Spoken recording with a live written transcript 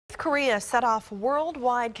North Korea set off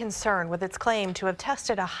worldwide concern with its claim to have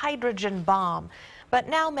tested a hydrogen bomb. But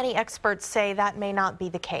now many experts say that may not be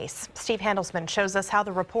the case. Steve Handelsman shows us how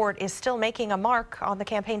the report is still making a mark on the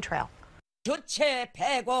campaign trail.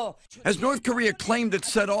 As North Korea claimed it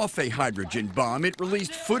set off a hydrogen bomb, it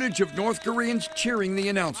released footage of North Koreans cheering the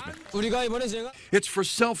announcement. It's for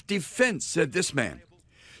self-defense, said this man.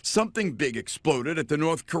 Something big exploded at the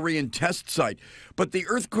North Korean test site, but the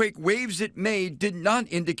earthquake waves it made did not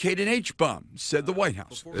indicate an H-bomb, said the White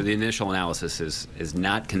House. The initial analysis is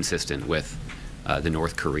not consistent with the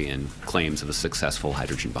North Korean claims of a successful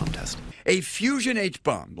hydrogen bomb test. A fusion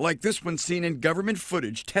H-bomb, like this one seen in government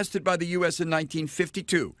footage tested by the U.S. in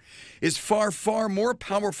 1952, is far, far more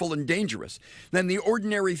powerful and dangerous than the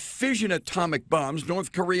ordinary fission atomic bombs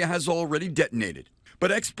North Korea has already detonated.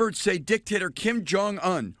 But experts say dictator Kim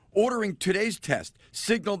Jong-un ordering today's test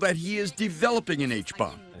signaled that he is developing an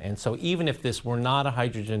H-bomb. And so even if this were not a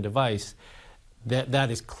hydrogen device, that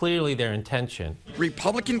is clearly their intention.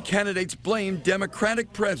 Republican candidates blame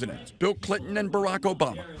Democratic presidents Bill Clinton and Barack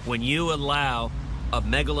Obama. When you allow a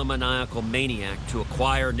megalomaniacal maniac to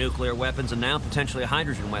acquire nuclear weapons and now potentially a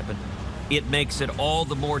hydrogen weapon, it makes it all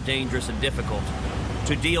the more dangerous and difficult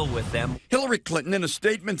to deal with them. Hillary Clinton in a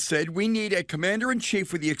statement said, "We need a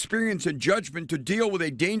commander-in-chief with the experience and judgment to deal with a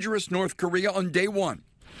dangerous North Korea on day one."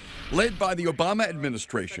 Led by the Obama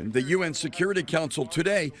administration, the UN Security Council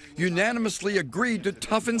today unanimously agreed to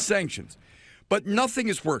toughen sanctions. But nothing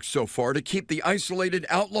has worked so far to keep the isolated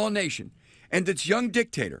outlaw nation and its young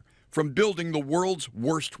dictator from building the world's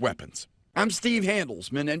worst weapons. I'm Steve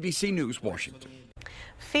Handelsman, NBC News, Washington.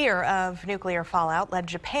 Fear of nuclear fallout led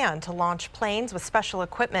Japan to launch planes with special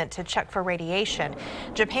equipment to check for radiation.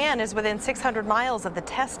 Japan is within 600 miles of the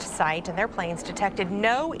test site, and their planes detected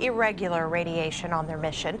no irregular radiation on their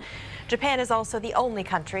mission. Japan is also the only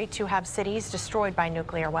country to have cities destroyed by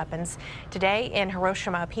nuclear weapons. Today in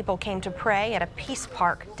Hiroshima, people came to pray at a peace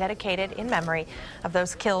park dedicated in memory of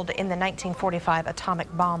those killed in the 1945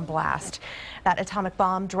 atomic bomb blast. That atomic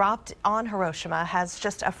bomb dropped on Hiroshima has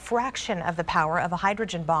just a fraction of the power of a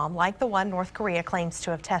hydrogen bomb like the one North Korea claims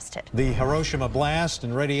to have tested. The Hiroshima blast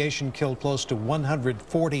and radiation killed close to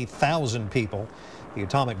 140,000 people. The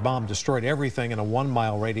atomic bomb destroyed everything in a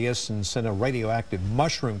 1-mile radius and sent a radioactive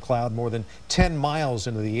mushroom cloud more than 10 miles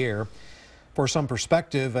into the air. For some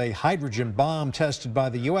perspective, a hydrogen bomb tested by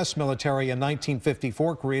the U.S. military in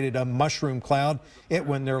 1954 created a mushroom cloud. It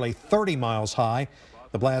went nearly 30 miles high.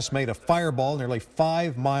 The blast made a fireball nearly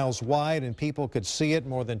 5 miles wide, and people could see it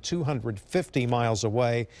more than 250 miles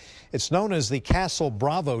away. It's known as the Castle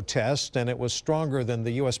Bravo test, and it was stronger than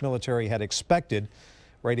the U.S. military had expected.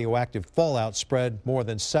 Radioactive fallout spread more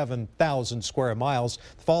than 7,000 square miles.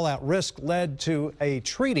 The fallout risk led to a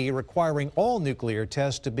treaty requiring all nuclear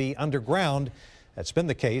tests to be underground. That's been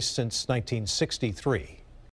the case since 1963.